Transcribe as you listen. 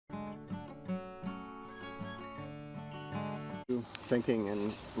Thinking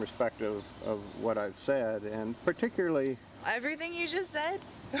in respect of what I've said, and particularly everything you just said.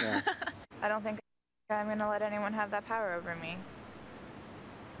 Yeah. I don't think I'm gonna let anyone have that power over me.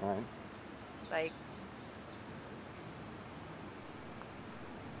 Right. Like,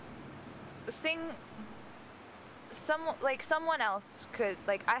 someone else could,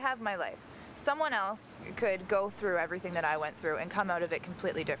 like, I have my life. Someone else could go through everything that I went through and come out of it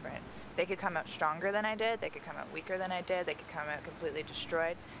completely different. They could come out stronger than I did, they could come out weaker than I did, they could come out completely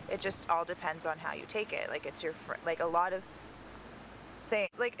destroyed. It just all depends on how you take it. Like, it's your like, a lot of things,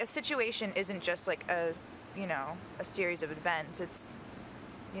 like, a situation isn't just like a, you know, a series of events. It's,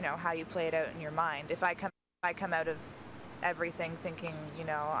 you know, how you play it out in your mind. If I come out of everything thinking, you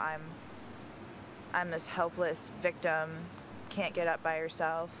know, I'm this helpless victim, can't get up by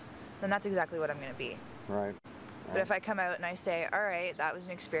herself, then that's exactly what I'm going to be. Right. But if I come out and I say, all right, that was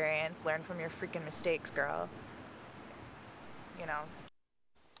an experience, learn from your freaking mistakes, girl. You know,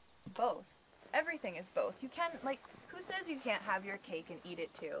 both. Everything is both. You can't, like, who says you can't have your cake and eat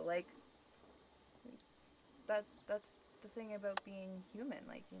it too? Like, that's the thing about being human.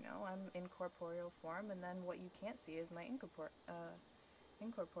 Like, you know, I'm in corporeal form, and then what you can't see is my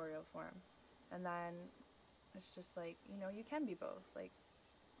incorporeal form. And then it's just like, you know, you can be both. Like,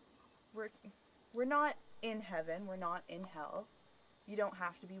 we're not in heaven, we're not in hell. You don't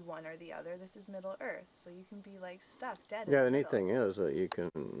have to be one or the other. This is Middle Earth, so you can be, like, stuck dead in Yeah, the the neat middle. thing is that you can,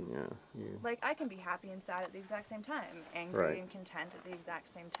 like, I can be happy and sad at the exact same time, angry Right. and content at the exact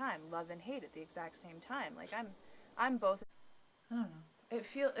same time, love and hate at the exact same time. Like, I'm both. I don't know.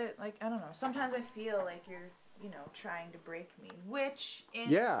 I don't know. Sometimes I feel like you're, you know, trying to break me, which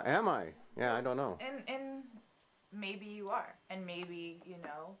Yeah, am I? Yeah, I don't know. And maybe you are, and maybe, you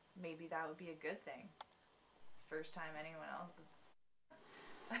know, maybe that would be a good thing. First time anyone else.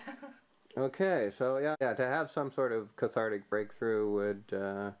 Okay, so yeah, to have some sort of cathartic breakthrough would,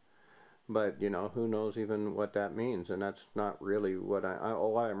 but, you know, who knows even what that means, and that's not really what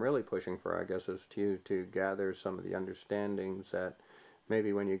what I'm really pushing for, I guess, is to gather some of the understandings that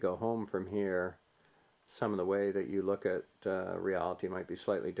maybe when you go home from here, some of the way that you look at reality might be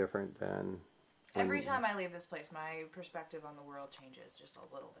slightly different than... Every time I leave this place, my perspective on the world changes just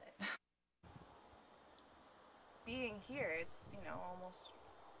a little bit. Being here, it's, you know, almost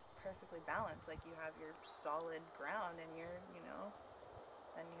perfectly balanced. Like, you have your solid ground and your, you know,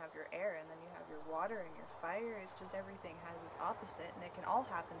 then you have your air, and then you have your water and your fire. It's just everything has its opposite, and it can all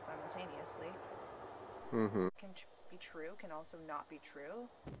happen simultaneously. Mm-hmm. Can be true, can also not be true.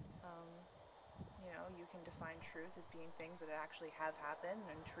 You know, you can define truth as being things that actually have happened,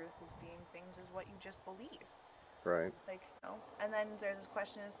 and truth as being things as what you just believe. Right. Like, you know, and then there's this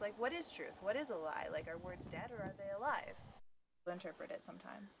question, it's like, what is truth? What is a lie? Like, are words dead or are they alive? Interpret it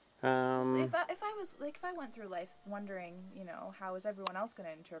sometimes. If I went through life wondering, you know, how is everyone else going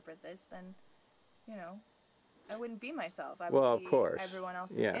to interpret this, then, you know, I wouldn't be myself. I would be everyone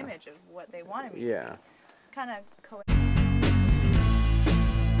else's image of what they wanted me to be. Kind of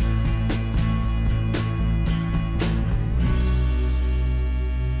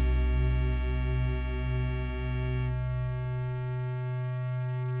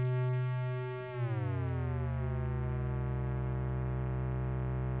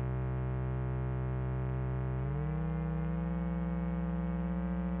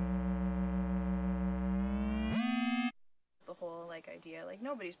the whole, like, idea, like,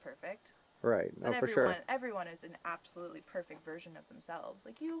 nobody's perfect. Right. No, for sure. Everyone is an absolutely perfect version of themselves.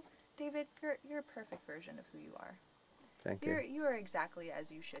 Like, you, David, you're a perfect version of who you are. Thank you. You are exactly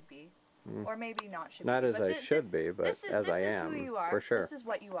as you should be. Or maybe not should not be. Not as I should be, but as I am. This is who you are. For sure. This is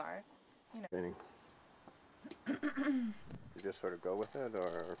what you are. You know. You just sort of go with it,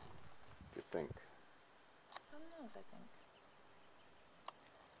 or...